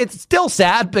 And so it's still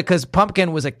sad because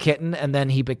Pumpkin was a kitten and then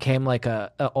he became like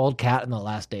a old cat in the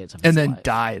last days of his And then life.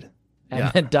 died.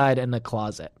 And then died in the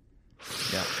closet.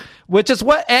 Yeah. Which is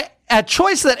what a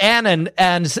choice that Anne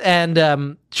and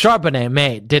Charbonnet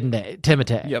made, didn't they,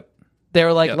 Timothée? Yep. They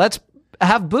were like, Yep. let's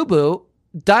have Boo-boo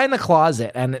die in the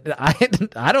closet. And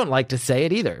I don't like to say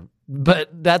it either, but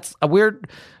that's a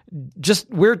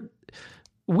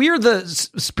we're the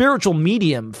spiritual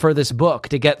medium for this book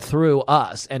to get through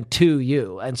us and to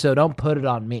you. And so don't put it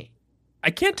on me.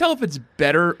 I can't tell if it's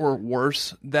better or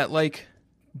worse that, like,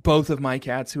 both of my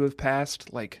cats who have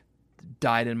passed, like,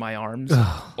 died in my arms,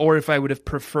 or if I would have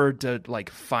preferred to, like,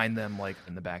 find them, like,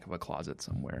 in the back of a closet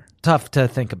somewhere. Tough to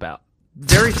think about.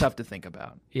 Very tough to think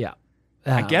about. Yeah.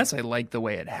 I guess I like the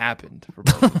way it happened for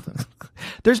both of them.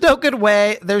 There's no good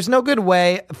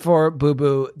way for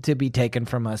Boo-boo to be taken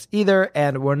from us either,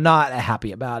 and we're not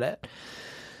happy about it.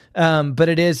 But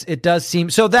it does seem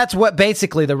so. That's what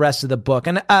basically the rest of the book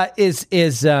and is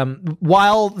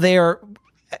while the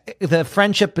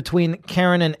friendship between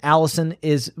Karen and Allison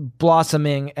is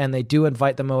blossoming, and they do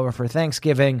invite them over for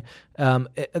Thanksgiving.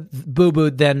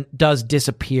 Boo-boo then does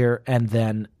disappear, and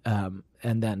then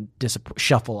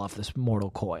shuffle off this mortal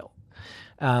coil.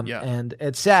 And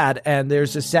it's sad, and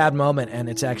there's a sad moment, and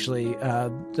it's actually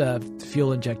the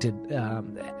fuel-injected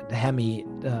Hemi,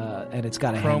 and it's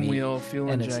got a Chrome Hemi. wheel, fuel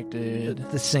and injected.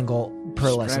 It's the single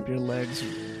pearlescent. Strap your legs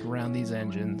around these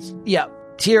engines. Yeah.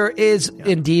 Tear is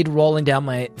indeed rolling down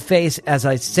my face as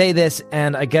I say this,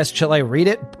 and I guess, shall I read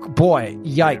it? Boy,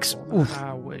 yikes. Oof.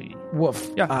 Highway.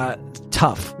 Woof. Yeah.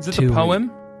 Tough. Is it to the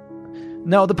poem? read.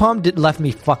 No, the poem left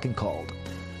me fucking cold.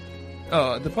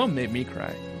 Oh, the poem made me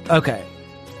cry. Okay.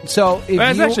 So if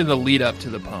That's you, actually the lead up to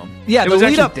the poem. Yeah, it the was lead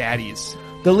actually up- Daddy's.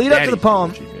 the lead up to the Daddy's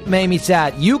poem eulogy. made me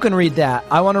sad. You can read that.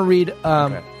 I want to read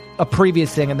Okay. a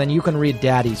previous thing, and then you can read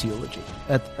Daddy's eulogy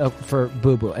for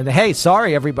Boo-boo. And hey,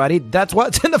 sorry everybody, that's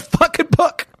what's in the fucking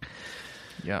book.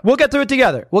 Yeah. We'll get through it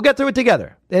together.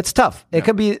 It's tough.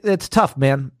 It's tough,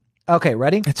 man. Okay,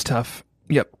 ready? It's tough.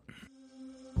 Yep.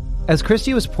 As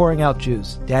Christy was pouring out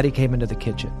juice, Daddy came into the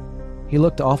kitchen. He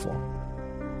looked awful.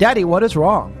 Daddy, what is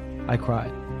wrong? I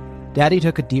cried. Daddy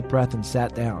took a deep breath and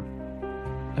sat down.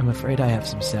 I'm afraid I have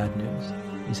some sad news,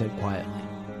 he said quietly.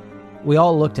 We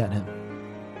all looked at him.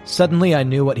 Suddenly I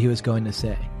knew what he was going to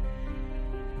say.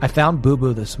 I found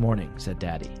Boo-boo this morning, said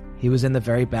Daddy. He was in the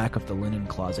very back of the linen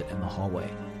closet in the hallway.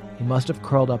 He must have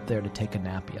curled up there to take a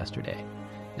nap yesterday.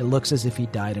 It looks as if he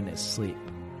died in his sleep.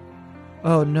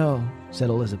 Oh no, said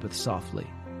Elizabeth softly.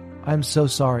 I'm so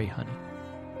sorry, honey.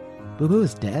 Boo-boo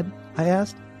is dead? I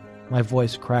asked. My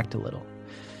voice cracked a little.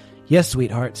 Yes,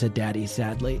 sweetheart, said Daddy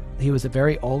sadly. He was a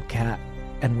very old cat.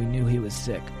 and we knew he was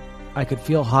sick. I could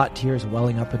feel hot tears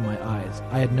welling up in my eyes.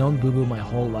 I had known Boo Boo my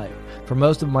whole life. For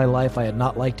most of my life, I had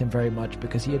not liked him very much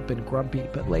because he had been grumpy,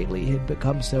 but lately he had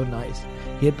become so nice.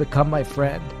 He had become my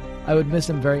friend. I would miss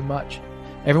him very much.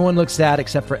 Everyone looked sad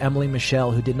except for Emily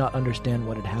Michelle, who did not understand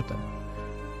what had happened.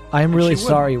 I am really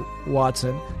sorry,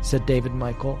 Watson, said David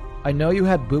Michael. I know you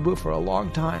had Boo Boo for a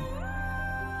long time.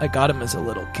 I got him as a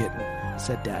little kitten,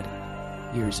 said Daddy,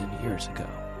 years and years ago.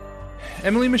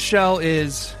 Emily Michelle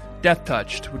is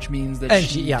death-touched, which means that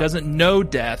she doesn't know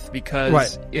death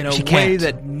because in a way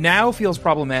that now feels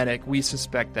problematic, we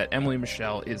suspect that Emily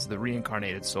Michelle is the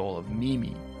reincarnated soul of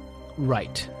Mimi.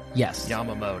 Right. Yes.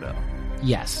 Yamamoto.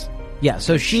 Yes. Yeah,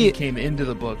 so she came into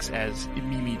the books as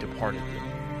Mimi departed.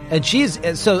 And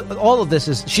so all of this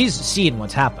is, she's seen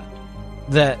what's happened.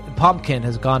 The Pumpkin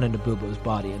has gone into Boo Boo's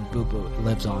body, and Boo Boo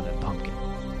lives on in Pumpkin.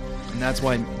 And that's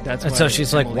why. And so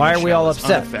she's like, "Why are we all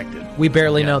upset? We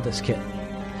barely know this kid."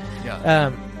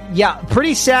 Yeah.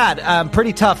 Pretty sad.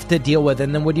 Pretty tough to deal with.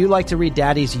 And then, would you like to read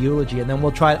Daddy's eulogy? And then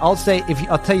we'll try. I'll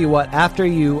tell you what. After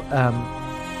you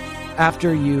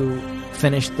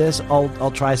finish this,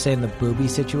 I'll try saying the booby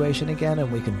situation again,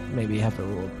 and we can maybe have a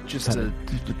little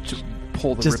to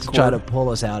pull the just to try to pull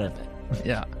us out of it.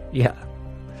 Yeah. Yeah.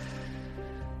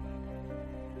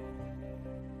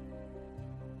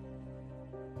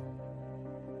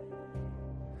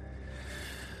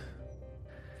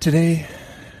 Today,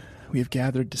 we have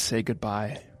gathered to say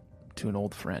goodbye to an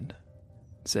old friend,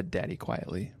 said Daddy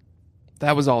quietly.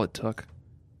 That was all it took.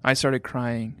 I started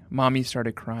crying. Mommy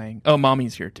started crying. Oh,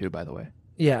 Mommy's here too, by the way.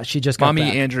 Yeah, she just got Mommy,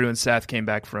 back. Andrew, and Seth came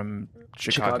back from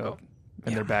Chicago.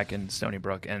 And they're back in Stony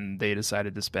Brook, and they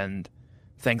decided to spend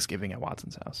Thanksgiving at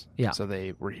Watson's house. Yeah. So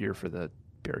they were here for the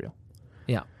burial.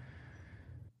 Yeah.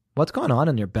 What's going on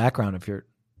in your background if you're...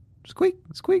 Squeak,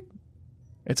 squeak.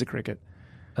 It's a cricket.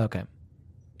 Okay.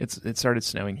 It started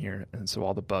snowing here, and so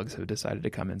all the bugs have decided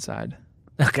to come inside.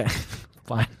 Okay.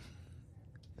 Fine.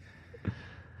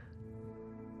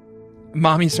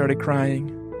 Mommy started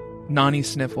crying. Nani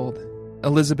sniffled.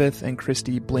 Elizabeth and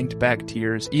Christy blinked back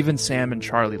tears. Even Sam and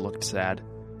Charlie looked sad.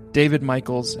 David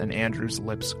Michaels and Andrew's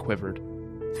lips quivered.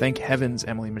 Thank heavens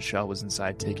Emily Michelle was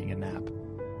inside taking a nap.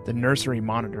 The nursery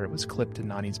monitor was clipped to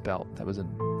Nani's belt. That was a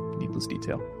needless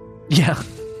detail. Yeah.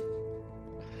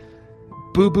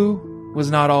 Boo Boo was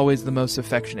not always the most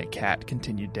affectionate cat,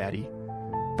 continued Daddy.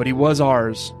 But he was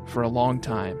ours for a long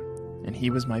time, and he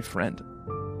was my friend.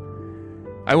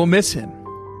 I will miss him.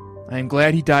 I am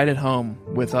glad he died at home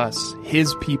with us,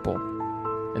 his people,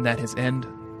 and that his end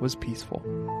was peaceful.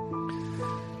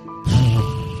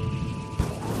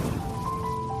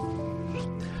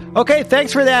 Okay,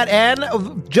 thanks for that,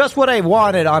 Anne. Just what I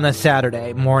wanted on a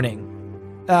Saturday morning.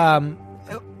 And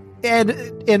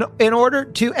in order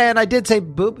to, and I did say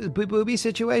booby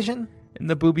situation. In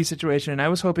the booby situation, and I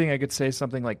was hoping I could say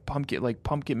something like pumpkin,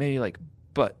 maybe like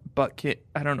butt kit.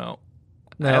 I don't know.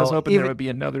 No, I was hoping there would be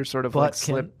another sort of like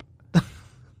slip.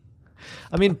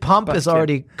 I mean, pump is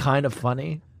already kind of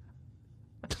funny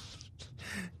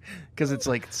because it's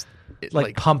like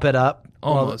pump it up,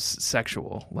 almost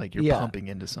sexual, like you're pumping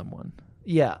into someone.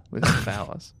 Yeah, with a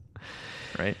phallus,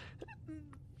 right?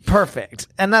 Perfect.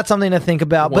 And that's something to think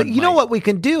about. But you know what we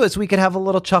can do is we could have a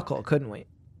little chuckle, couldn't we?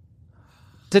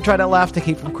 To try to laugh to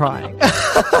keep from crying.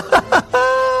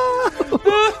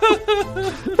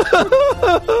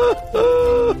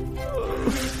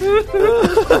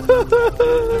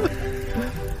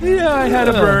 Yeah, I had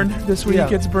a burn this week.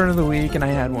 It's burn of the week, and I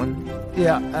had one.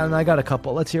 Yeah, and I got a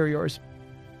couple. Let's hear yours.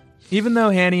 Even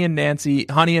though Honey and Nancy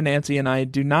and I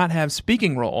do not have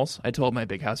speaking roles, I told my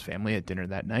Big House family at dinner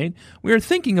that night, we are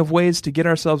thinking of ways to get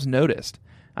ourselves noticed.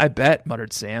 I bet,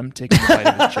 muttered Sam, taking a bite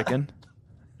of his chicken.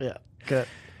 Yeah, good.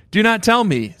 Do not tell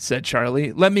me, said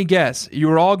Charlie. Let me guess. You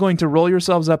are all going to roll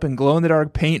yourselves up in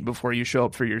glow-in-the-dark paint before you show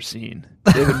up for your scene.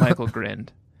 David Michael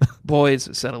grinned. Boys,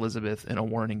 said Elizabeth in a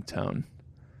warning tone.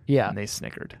 Yeah. And they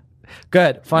snickered.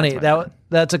 Good. Funny.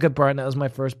 That's a good burn. That was my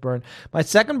first burn. My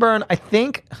second burn, I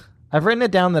think... I've written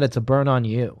it down that it's a burn on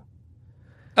you.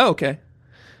 Oh, okay.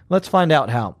 Let's find out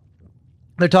how.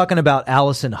 They're talking about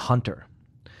Allison Hunter.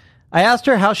 I asked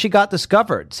her how she got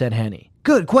discovered, said Henny.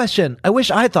 Good question. I wish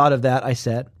I thought of that, I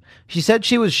said. She said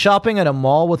she was shopping at a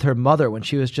mall with her mother when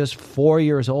she was just 4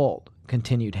 years old,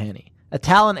 continued Henny. A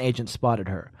talent agent spotted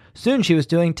her. Soon she was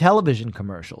doing television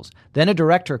commercials. Then a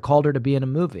director called her to be in a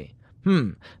movie.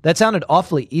 That sounded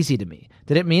awfully easy to me.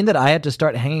 Did it mean that I had to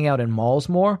start hanging out in malls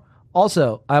more?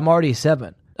 Also, I'm already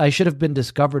 7. I should have been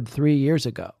discovered 3 years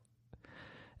ago.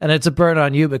 And it's a burn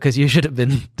on you because you should have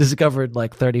been discovered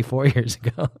like 34 years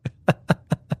ago.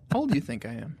 How old do you think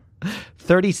I am?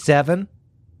 37?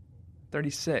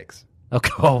 36.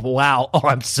 Okay. Oh, wow. Oh,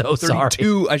 I'm so sorry.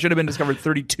 32. I should have been discovered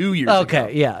 32 years ago.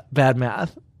 Okay, yeah. Bad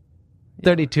math.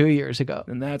 32 years ago.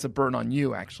 And that's a burn on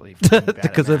you, actually. for being bad at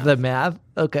Because of math. the math?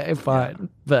 Okay, fine. Yeah.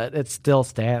 But it still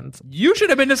stands. You should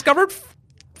have been discovered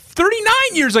 39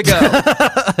 years ago.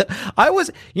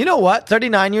 You know what?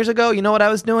 39 years ago, you know what I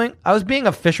was doing? I was being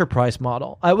a Fisher-Price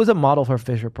model. I was a model for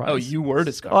Fisher-Price. Oh, you were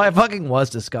discovered. Oh, I fucking was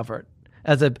discovered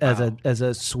as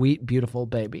a sweet, beautiful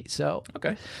baby. So,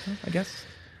 Okay. Well, I guess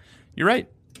you're right.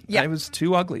 Yeah. I was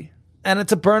too ugly. and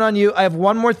it's a burn on you. I have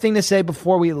one more thing to say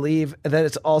before we leave. That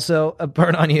it's also a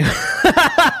burn on you.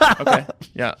 Okay.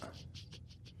 Yeah.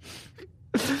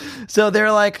 So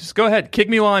they're like, Just go ahead. Kick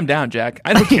me while I'm down, Jack.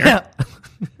 I don't care. yeah.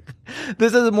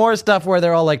 This is more stuff where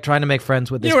they're all like trying to make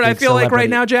friends with this. You know what I big feel like right celebrity.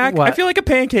 now, Jack? What? I feel like a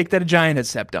pancake that a giant has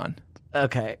stepped on.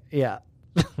 Okay, yeah.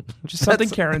 Just something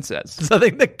That's- Karen says.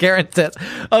 Something that Karen says.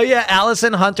 Oh yeah,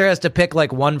 Allison Hunter has to pick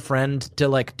like one friend to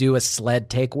like do a sled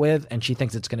take with, and she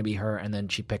thinks it's going to be her, and then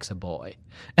she picks a boy,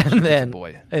 and then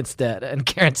boy. instead, and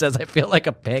Karen says, "I feel like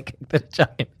a pig that a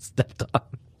giant stepped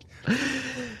on."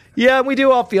 Yeah, we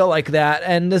do all feel like that,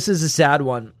 and this is a sad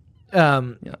one.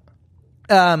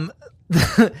 Yeah.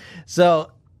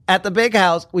 So at the big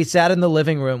house, we sat in the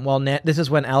living room while this is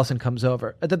when Allison comes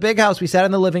over. At the big house, we sat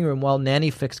in the living room while Nanny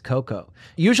fixed cocoa.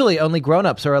 Usually only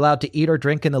grown-ups are allowed to eat or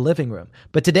drink in the living room,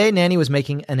 but today Nanny was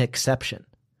making an exception.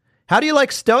 "How do you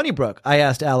like Stony Brook?" I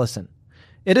asked Allison.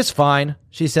 "It is fine,"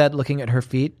 she said, looking at her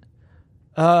feet.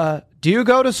 Do you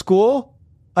go to school?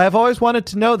 I have always wanted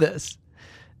to know this."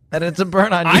 And it's a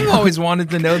burn on you. I've always wanted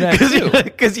to know that too.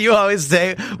 Because you always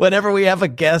say, whenever we have a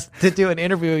guest to do an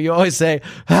interview, you always say,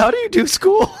 "How do you do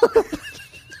school?"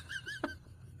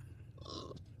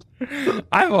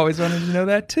 I've always wanted to know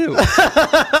that too.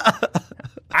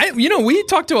 We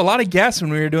talked to a lot of guests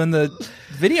when we were doing the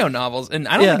video novels, and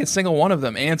I don't Yeah. think a single one of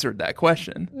them answered that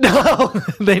question. No,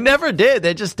 they never did.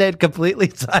 They just stayed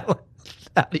completely silent.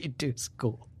 How do you do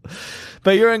school?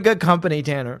 But you're in good company,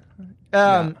 Tanner.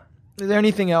 Is there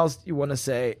anything else you want to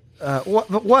say?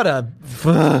 What a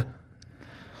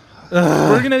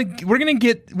We're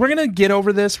gonna get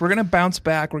over this. We're gonna bounce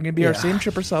back. We're gonna be our same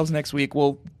chipper selves next week.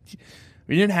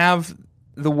 We didn't have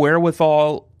the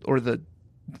wherewithal or the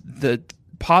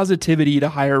positivity to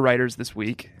hire writers this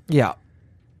week. yeah.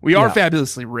 We are Yeah.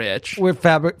 fabulously rich. We're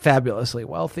fabulously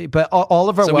wealthy, but all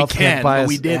of our So we wealth can, can't buy but us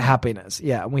we didn't. happiness.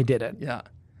 Yeah, we did it. Yeah.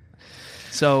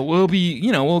 So we'll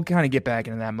kind of get back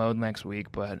into that mode next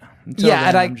week, but until Yeah, then,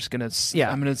 and I'm just gonna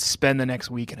yeah. I'm gonna spend the next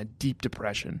week in a deep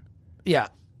depression. Yeah.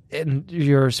 In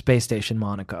your space station,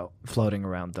 Monaco, floating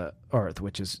around the Earth,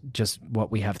 which is just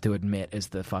what we have to admit is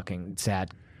the fucking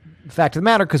sad fact of the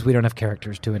matter, because we don't have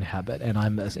characters to inhabit, and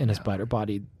I'm in a spider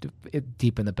body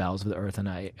deep in the bowels of the Earth,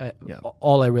 and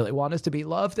all I really want is to be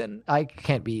loved, and I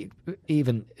can't be,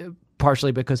 even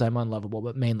partially because I'm unlovable,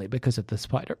 but mainly because of the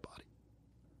spider body.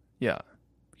 Yeah.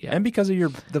 Yeah. And because of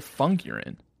the funk you're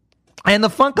in. And the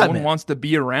funk No I'm one in. wants to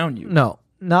be around you. No,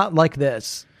 not like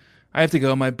this. I have to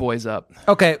go. My boy's up.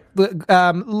 Okay,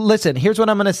 listen, here's what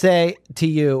I'm going to say to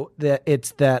you. Thank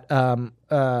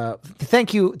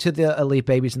you to the Elite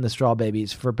Babies and the Straw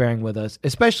Babies for bearing with us,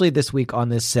 especially this week on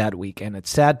this sad week. And it's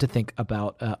sad to think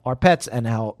about our pets and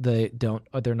how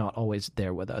they're not always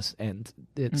there with us. And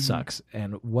it sucks.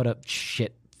 And what a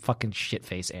fucking shit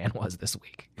face Anne was this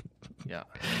week. Yeah.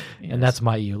 And that's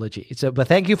my eulogy. But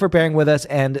thank you for bearing with us,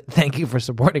 and thank you for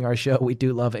supporting our show. We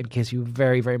do love and kiss you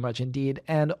very, very much indeed,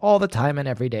 and all the time and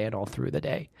every day and all through the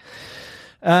day.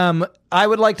 I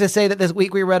would like to say that this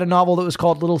week we read a novel that was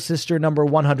called Little Sister number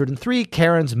 103,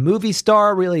 Karen's movie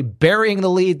star, really burying the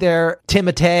lead there,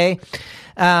 Timothée.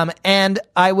 And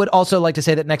I would also like to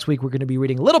say that next week we're going to be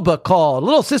reading a little book called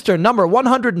Little Sister number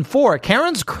 104,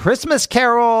 Karen's Christmas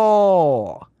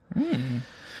Carol.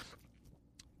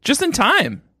 Just in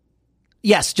time.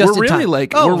 Yes, just We're in really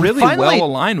time. we're really finally well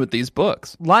aligned with these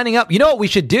books. lining up. You know what we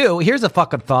should do? Here's a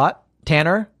fucking thought,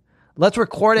 Tanner. Let's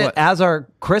record it What? as our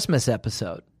Christmas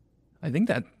episode. I think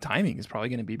that timing is probably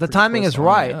going to be The pretty timing close is to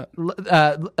lining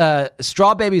right. up.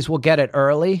 Straw Babies will get it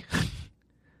early.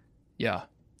 Yeah.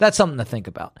 That's something to think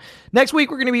about. Next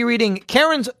week, we're going to be reading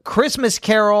Karen's Christmas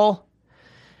Carol.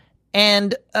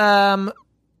 And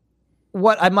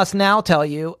what I must now tell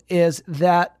you is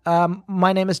that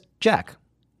my name is Jack.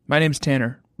 My name's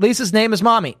Tanner. Lisa's name is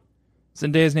Mommy.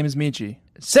 Zendaya's name is Michi.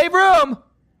 Save room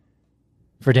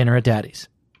for dinner at Daddy's.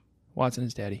 Watson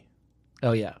is daddy.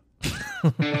 Oh, yeah.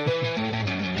 In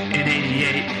 88,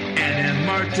 Anna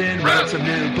Martin wrote some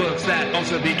new books that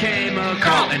also became a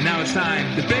cult. And now it's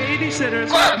time. The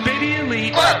Babysitters, Baby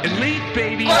Elite, Elite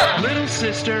Baby, Little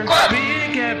Sister,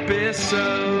 big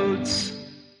episodes.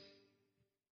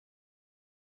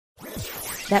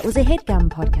 That was a HeadGum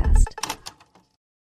podcast.